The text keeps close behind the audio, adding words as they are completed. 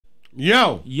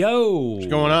Yo! Yo! What's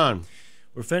going on?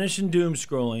 We're finishing doom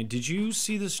scrolling. Did you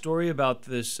see the story about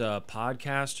this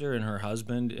podcaster and her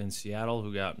husband in Seattle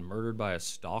who got murdered by a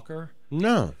stalker?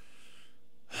 No.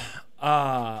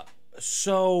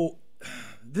 So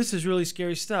this is really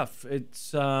scary stuff.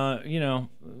 It's, when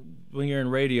you're in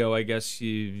radio, I guess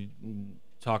you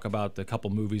talk about the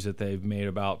couple movies that they've made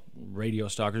about radio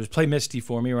stalkers. Play Misty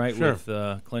for me, right? Sure.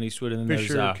 With Clint Eastwood. And then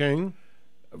Fisher King.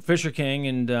 Fisher King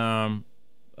and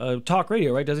talk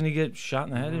radio, right? Doesn't he get shot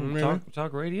in the head in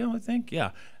talk radio, I think?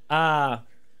 Yeah.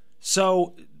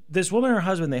 So this woman and her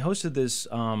husband, they hosted this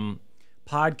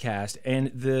podcast,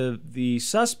 and the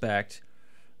suspect,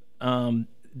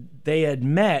 they had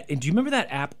met. And do you remember that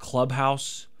app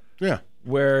Clubhouse? Yeah.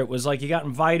 Where it was like you got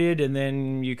invited, and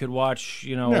then you could watch,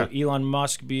 Elon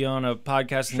Musk be on a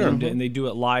podcast, and they do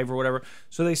it live or whatever.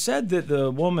 So they said that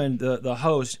the woman, the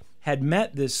host, had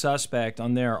met this suspect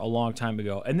on there a long time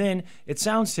ago. And then it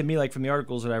sounds to me like from the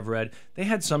articles that I've read, they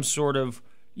had some sort of,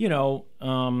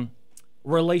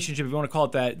 relationship, if you want to call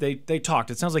it that. They talked.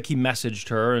 It sounds like he messaged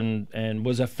her and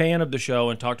was a fan of the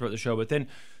show and talked about the show, but then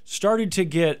started to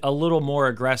get a little more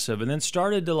aggressive and then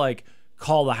started to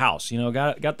call the house,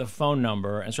 got the phone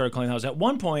number and started calling the house. At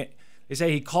one point, they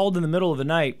say he called in the middle of the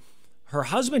night. Her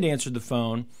husband answered the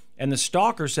phone, and the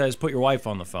stalker says, "Put your wife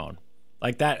on the phone."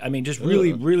 Like that, just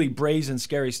really, really brazen,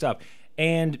 scary stuff.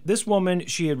 And this woman,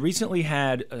 she had recently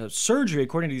had surgery,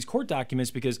 according to these court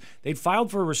documents, because they'd filed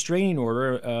for a restraining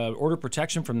order, order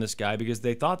protection from this guy because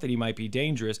they thought that he might be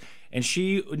dangerous. And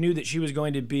she knew that she was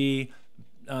going to be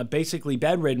basically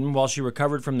bedridden while she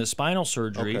recovered from the spinal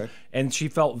surgery. Okay. And she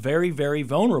felt very, very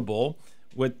vulnerable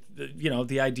with,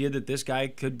 the idea that this guy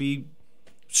could be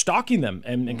stalking them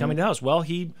and coming to the house. Well,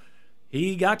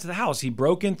 he got to the house. He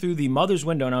broke in through the mother's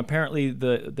window. Now, apparently,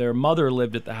 their mother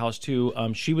lived at the house, too.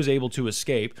 She was able to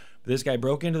escape. This guy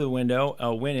broke into the window,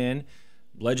 went in,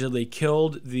 allegedly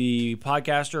killed the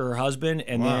podcaster, her husband,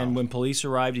 and then when police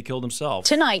arrived, he killed himself.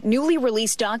 Tonight, newly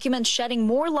released documents shedding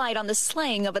more light on the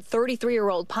slaying of a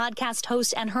 33-year-old podcast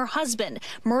host and her husband,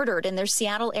 murdered in their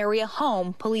Seattle area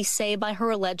home, police say, by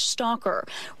her alleged stalker.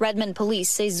 Redmond police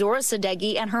say Zora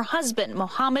Sadeghi and her husband,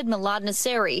 Mohammed Milad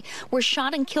Nasseri, were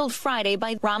shot and killed Friday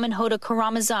by Raman Hoda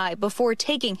Karamazai before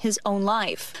taking his own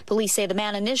life. Police say the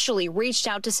man initially reached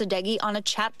out to Sadeghi on a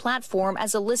chat platform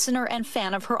as a listener and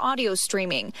fan of her audio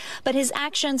streaming. But his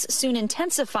actions soon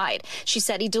intensified. She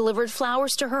said he delivered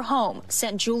flowers to her home,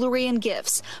 sent jewelry and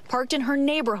gifts, parked in her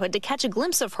neighborhood to catch a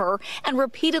glimpse of her, and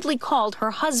repeatedly called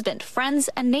her husband, friends,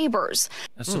 and neighbors.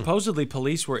 Supposedly,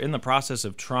 police were in the process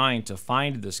of trying to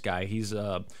find this guy. He's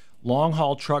a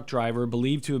long-haul truck driver,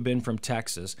 believed to have been from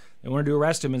Texas. They wanted to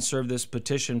arrest him and serve this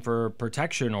petition for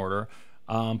protection order,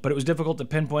 but it was difficult to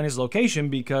pinpoint his location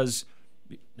because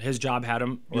his job had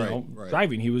him,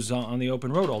 driving. He was on the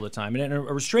open road all the time. And a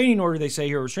restraining order, they say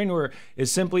here, a restraining order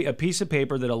is simply a piece of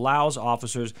paper that allows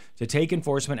officers to take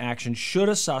enforcement action should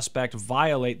a suspect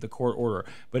violate the court order.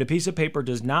 But a piece of paper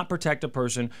does not protect a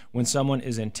person when someone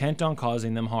is intent on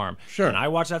causing them harm. Sure. And I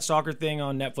watched that stalker thing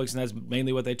on Netflix, and that's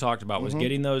mainly what they talked about, was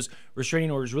getting those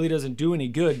restraining orders really doesn't do any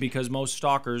good because most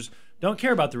stalkers don't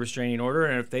care about the restraining order,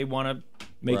 and if they want to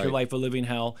make your life a living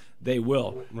hell, they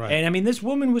will. Right. And this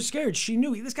woman was scared. She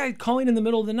knew this guy calling in the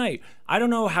middle of the night. I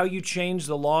don't know how you change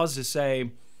the laws to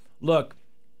say, look,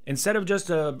 instead of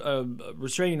just a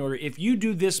restraining order, if you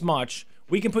do this much,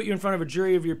 we can put you in front of a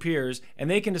jury of your peers, and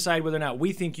they can decide whether or not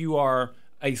we think you are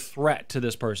a threat to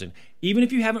this person, even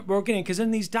if you haven't broken in. Because in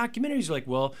these documentaries, you're like,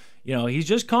 well, he's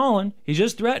just calling, he's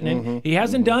just threatening, he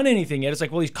hasn't done anything yet. It's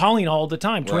like, well, he's calling all the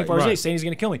time, 24 hours a day, saying he's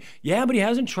going to kill me. Yeah, but he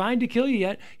hasn't tried to kill you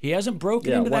yet. He hasn't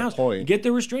broken into the house. Get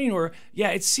the restraining order. Yeah,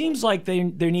 it seems like there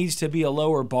needs to be a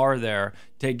lower bar there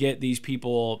to get these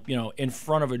people, in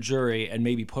front of a jury and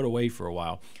maybe put away for a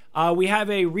while. We have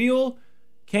a real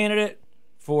candidate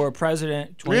for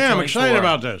president 2024. Yeah, I'm excited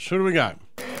about this. Who do we got?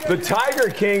 The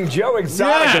Tiger King, Joe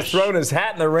Exotic, has thrown his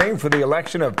hat in the ring for the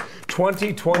election of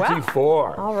 2024.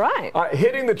 Wow. All right.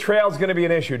 Hitting the trail is going to be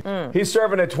an issue. He's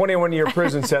serving a 21-year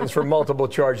prison sentence for multiple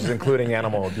charges, including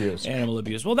animal abuse. Animal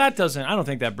abuse. Well, I don't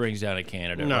think that brings down a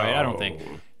candidate, No. right? I don't think.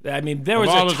 There was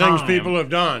all a the time, things people have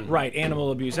done. Right,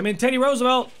 animal abuse. Teddy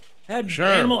Roosevelt had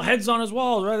animal heads on his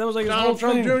walls, right? That was like his whole Donald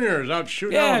Trump thing. Jr. is out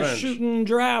shooting elephants. Shooting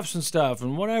giraffes and stuff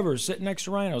and whatever, sitting next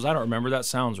to rhinos. I don't remember. That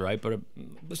sounds right, but it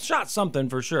shot something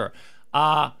for sure.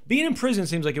 Being in prison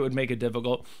seems like it would make it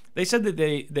difficult. They said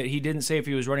that he didn't say if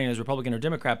he was running as Republican or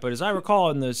Democrat, but as I recall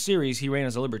in the series, he ran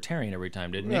as a Libertarian every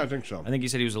time, didn't he? Yeah, I think so. I think he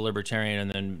said he was a Libertarian,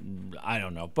 and then I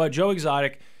don't know. But Joe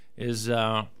Exotic is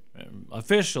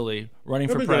officially running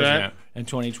for president in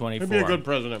 2024. He'd be a good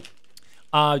president.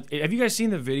 Have you guys seen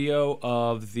the video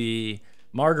of the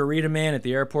Margarita Man at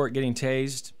the airport getting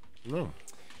tased. No.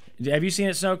 Have you seen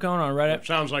it, Snow Cone, on Reddit?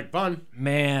 Sounds like fun.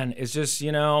 Man, it's just,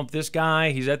 this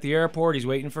guy, he's at the airport, he's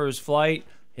waiting for his flight,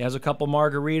 he has a couple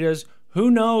margaritas. Who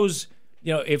knows,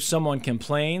 if someone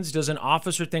complains? Does an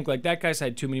officer think, like, that guy's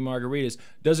had too many margaritas?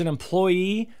 Does an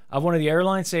employee of one of the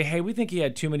airlines say, hey, we think he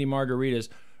had too many margaritas?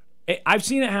 I've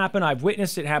seen it happen. I've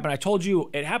witnessed it happen. I told you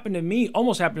it happened to me,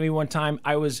 almost happened to me one time.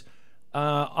 I was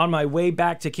on my way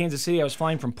back to Kansas City. I was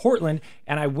flying from Portland,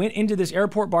 and I went into this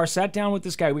airport bar, sat down with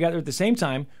this guy. We got there at the same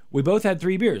time. We both had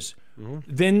 3 beers.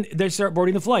 Then they start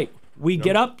boarding the flight. We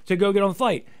get up to go get on the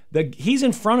flight. He's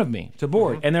in front of me to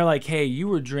board, and they're like, hey, you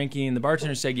were drinking. The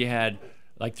bartender said you had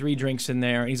like 3 drinks in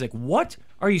there. And he's like, what?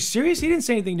 Are you serious? He didn't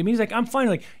say anything to me. He's like, I'm fine.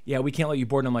 Like, yeah, we can't let you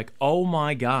board. And I'm like, oh,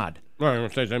 my God. Well, I'm going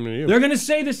to say something to you. They're going to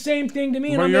say the same thing to me,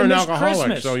 and Well, I'm you're going an to miss alcoholic,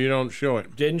 Christmas. so you don't show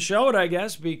it. Didn't show it, I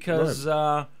guess, because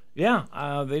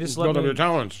they just let Build up me. your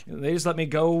talents. They just let me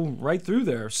go right through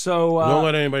there. So Don't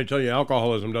let anybody tell you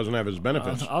alcoholism doesn't have its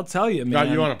benefits. I'll tell you, man. Got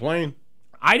you on a plane.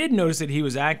 I didn't notice that he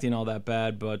was acting all that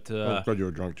bad, but Because you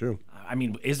were drunk, too. I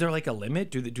mean, is there like a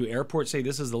limit? Do airports say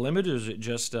this is the limit, or is it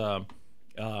just know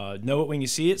it when you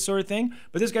see it sort of thing?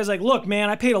 But this guy's like, look,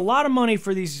 man, I paid a lot of money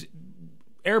for these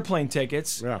airplane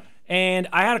tickets, and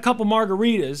I had a couple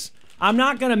margaritas. I'm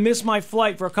not going to miss my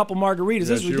flight for a couple margaritas.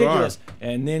 This is ridiculous.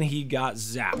 And then he got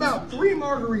zapped. About 3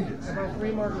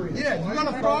 margaritas. Yeah, you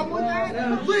got a problem with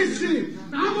that? Listen,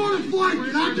 I'm on a flight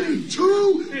and I paid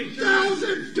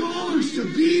 $2,000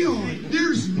 to be on.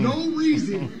 There's no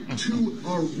reason to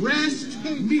arrest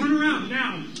me. Turn around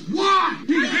now. Why?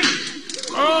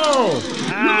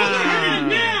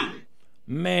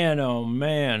 Man, oh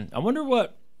man. I wonder where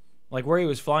he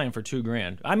was flying for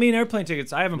 $2,000. I mean, airplane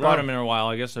tickets, I haven't bought them in a while.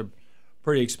 I guess they're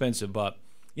pretty expensive, but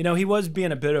he was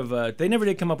being a bit of a. They never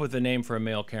did come up with a name for a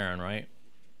male Karen, right?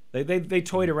 They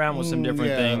toyed around with some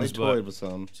different things. They toyed with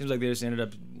some. Seems like they just ended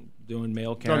up doing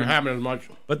male Karen. Doesn't happen as much.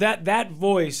 But that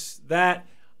voice, that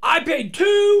I paid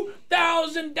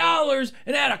 $2,000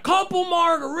 and had a couple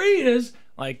margaritas.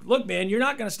 Like, look, man, you're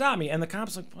not gonna stop me. And the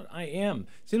cop's like, but I am.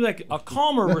 Seems like a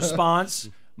calmer response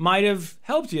might have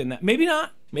helped you in that. Maybe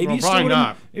not. Maybe you still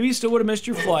would have missed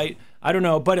your flight. I don't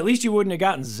know, but at least you wouldn't have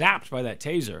gotten zapped by that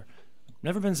taser.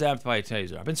 Never been zapped by a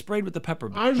taser. I've been sprayed with the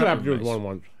pepper. I zapped you with one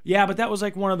once. Yeah, but that was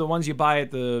like one of the ones you buy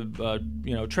at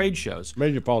the trade shows.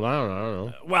 Made you fall down. I don't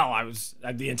know. Well,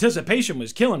 the anticipation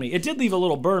was killing me. It did leave a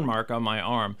little burn mark on my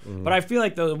arm, but I feel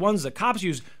like the ones the cops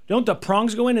use, don't the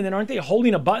prongs go in and then aren't they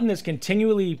holding a button that's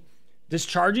continually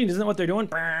discharging? Isn't that what they're doing?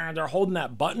 They're holding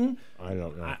that button. I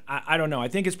don't know. I don't know. I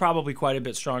think it's probably quite a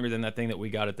bit stronger than that thing that we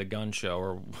got at the gun show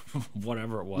or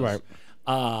whatever it was. Right.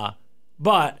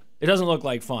 But it doesn't look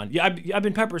like fun. Yeah, I've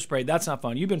been pepper sprayed. That's not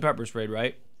fun. You've been pepper sprayed,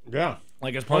 right? Yeah.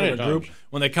 Like as part of a group,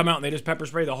 when they come out and they just pepper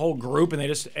spray the whole group,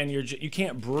 and you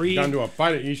can't breathe. Got into a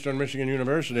fight at Eastern Michigan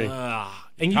University.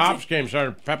 And Cops came,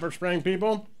 started pepper spraying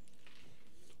people.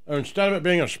 And instead of it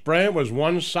being a spray, it was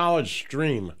one solid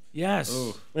stream. Yes.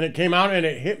 Ugh. And it came out and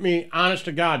it hit me, honest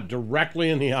to God, directly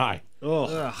in the eye.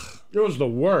 Ugh. It was the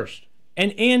worst.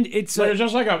 And it's it was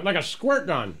just like a squirt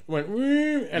gun. It went,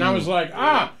 and I was like,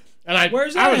 And I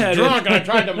was headed? drunk and I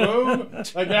tried to move,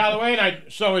 like get out of the way,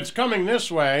 so it's coming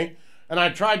this way, and I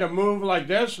tried to move like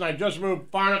this, and I just moved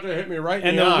far enough to hit me right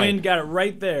in the eye. And the wind got it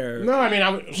right there. No, I mean,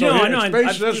 it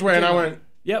faced this way, and I went,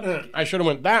 yep. I should have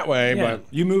went that way, but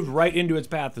you moved right into its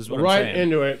path is what I'm saying. Right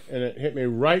into it, and it hit me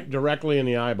right directly in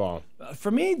the eyeball.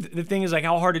 For me, the thing is like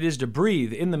how hard it is to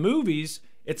breathe. In the movies,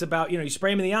 it's about, you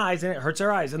spray them in the eyes and it hurts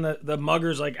their eyes. And the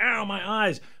mugger's like, ow, my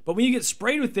eyes. But when you get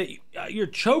sprayed with it, you're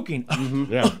choking.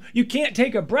 Yeah. You can't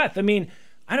take a breath. I mean,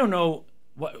 I don't know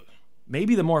what.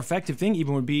 Maybe the more effective thing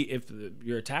even would be if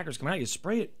your attackers come out, you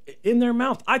spray it in their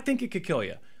mouth. I think it could kill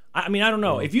you. I mean, I don't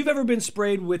know. If you've ever been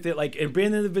sprayed with it, like, and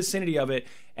been in the vicinity of it,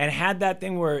 and had that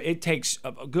thing where it takes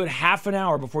a good half an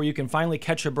hour before you can finally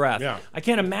catch a breath. Yeah. I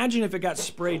can't imagine if it got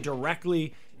sprayed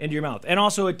directly into your mouth. And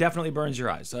also, it definitely burns your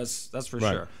eyes. That's for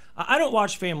sure. I don't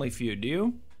watch Family Feud. Do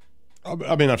you?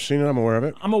 I mean, I've seen it. I'm aware of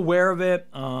it. I'm aware of it.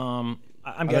 I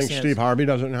think Steve Harvey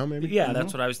does it now, maybe? Yeah,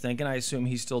 that's what I was thinking. I assume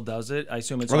he still does it. I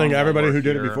assume it's I think on everybody network who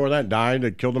did it here. before that died,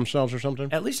 that killed themselves or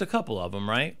something. At least a couple of them,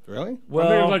 right? Really? Well,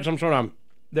 I think it was like some sort of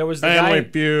there was the Family guy,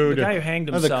 Feud. the guy who hanged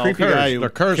The himself. creepy guy who The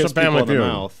curse kissed of Family people in the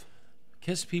Feud. mouth.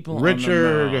 Kiss people on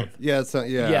Richard. the mouth. Yeah, it's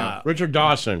Yeah. Richard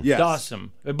Dawson. Yes.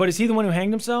 Dawson. But is he the one who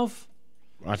hanged himself?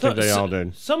 I think they all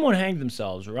did. Someone hanged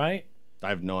themselves, right? I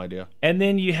have no idea. And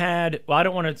then you had, well, I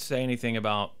don't want to say anything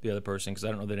about the other person because I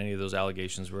don't know that any of those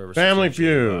allegations were ever Family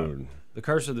substantiated. Feud. The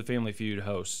Curse of the Family Feud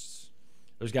hosts.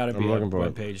 There's got to be a looking for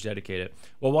it. webpage dedicated.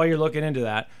 Well, while you're looking into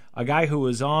that, a guy who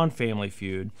was on Family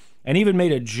Feud and even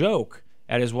made a joke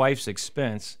at his wife's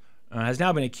expense. Has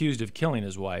now been accused of killing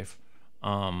his wife.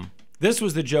 This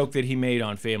was the joke that he made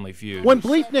on Family Feud. When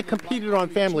Bleefnick competed on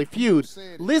Family Feud,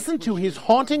 listen to his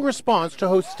haunting response to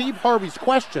host Steve Harvey's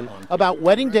question about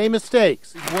wedding day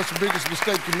mistakes. What's the biggest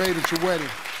mistake you made at your wedding?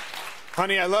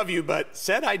 Honey, I love you, but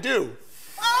said I do.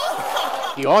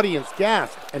 The audience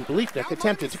gasped, and Bleefnick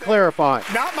attempted to clarify.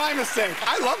 Not my mistake.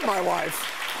 I love my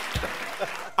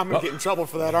wife. I'm going to get in trouble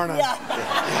for that, aren't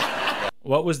I?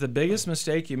 What was the biggest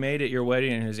mistake you made at your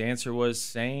wedding? And his answer was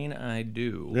saying, I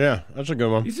do. Yeah, that's a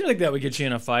good one. You seem like that would get you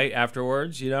in a fight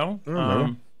afterwards, you know?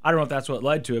 I don't know if that's what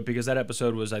led to it, because that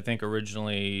episode was, I think,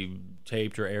 originally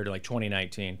taped or aired in like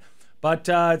 2019. But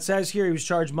it says here he was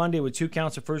charged Monday with 2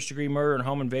 counts of first-degree murder and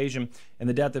home invasion and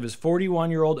the death of his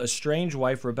 41-year-old estranged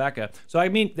wife, Rebecca. So, I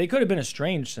mean, they could have been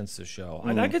estranged since the show.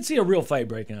 I could see a real fight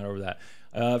breaking out over that.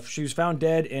 She was found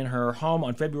dead in her home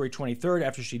on February 23rd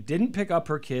after she didn't pick up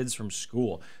her kids from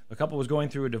school. The couple was going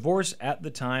through a divorce at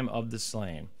the time of the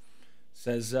slaying.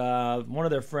 Says one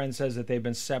of their friends says that they've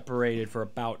been separated for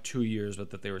about 2 years,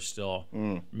 but that they were still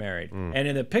married. And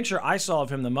in the picture I saw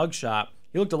of him, the mugshot,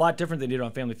 he looked a lot different than he did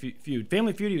on Family Feud.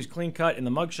 Family Feud, he was clean cut. In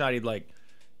the mugshot, he'd like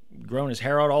grown his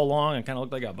hair out all long and kind of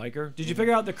looked like a biker. Did you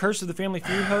figure out the curse of the Family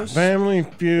Feud host? Family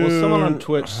Feud. Well, someone on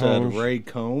Twitch said Ray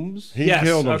Combs. He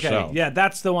killed himself. Okay. Yeah,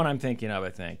 that's the one I'm thinking of, I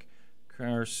think.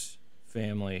 Curse,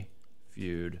 Family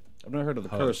Feud. I've never heard of the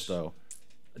curse, though.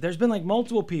 There's been like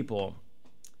multiple people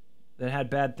that had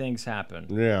bad things happen.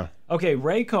 Yeah. Okay,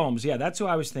 Ray Combs. Yeah, that's who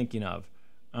I was thinking of.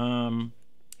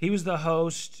 He was the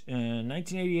host in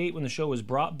 1988 when the show was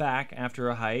brought back after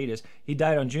a hiatus. He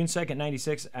died on June 2nd,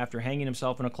 96 after hanging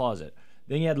himself in a closet.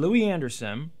 Then you had Louis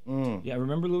Anderson. Yeah,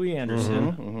 remember Louis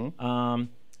Anderson?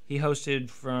 He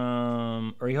hosted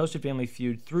Family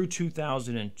Feud through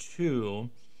 2002.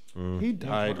 He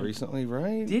died recently,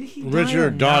 right? Did he die Richard or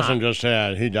Dawson not? just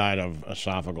had, he died of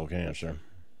esophageal cancer.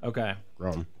 Okay.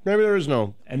 Maybe there is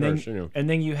no And curse,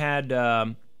 then you had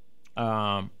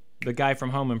the guy from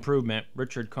Home Improvement,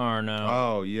 Richard Karn.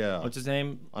 Oh, yeah. What's his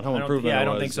name? On Home Improvement, I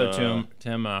don't think so,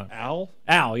 Tim. Al?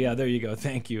 Al, yeah, there you go.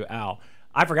 Thank you, Al.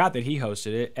 I forgot that he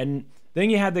hosted it. And then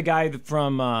you had the guy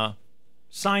from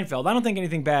Seinfeld. I don't think he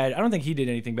did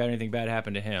anything bad. Anything bad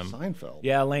happened to him. Seinfeld?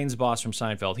 Yeah, Lane's boss from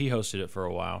Seinfeld. He hosted it for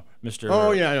a while. Mr.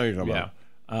 Oh, yeah, I know you're talking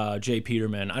about. Jay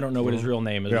Peterman. I don't know what his real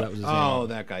name is. But that was his name. Oh,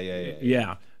 that guy, yeah.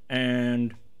 Yeah.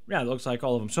 And, yeah, it looks like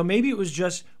all of them. So maybe it was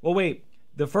just, well, wait.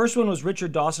 The first one was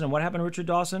Richard Dawson, and what happened to Richard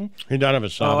Dawson? He died of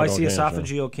esophageal cancer. Oh, I see,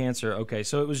 esophageal cancer. Okay,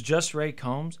 so it was just Ray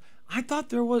Combs. I thought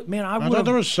there was, man, I thought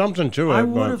there was something to it. I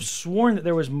would have sworn that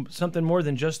there was something more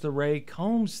than just the Ray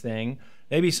Combs thing.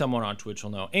 Maybe someone on Twitch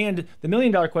will know. And the $1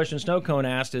 million question Snow Cone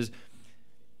asked is,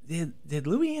 did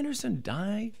Louis Anderson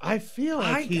die? I feel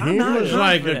like he was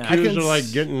like accused of like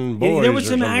getting boys. There was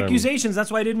some something. accusations. That's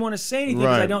why I didn't want to say anything,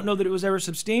 because I don't know that it was ever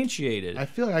substantiated. I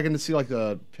feel like I can see like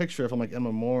a picture from like in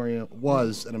memoriam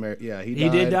was an American. Yeah, he died. He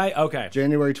did die? Okay.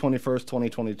 January 21st,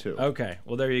 2022. Okay,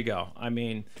 well there you go. I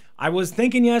mean, I was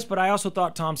thinking yes, but I also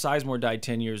thought Tom Sizemore died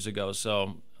 10 years ago,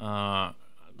 so my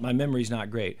memory's not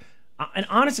great. And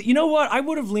honestly, you know what? I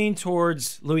would have leaned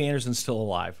towards Louis Anderson still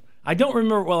alive. I don't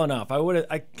remember it well enough.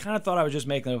 I kind of thought I was just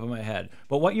making it up in my head.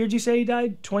 But what year did you say he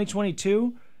died?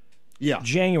 2022? Yeah.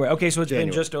 January. Okay, so it's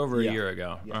been just over a year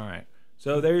ago. All right.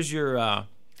 So there's your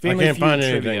Family Feud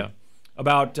trivia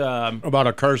about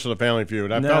a curse of the Family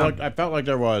Feud. I felt like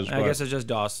there was. I guess it's just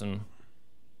Dawson.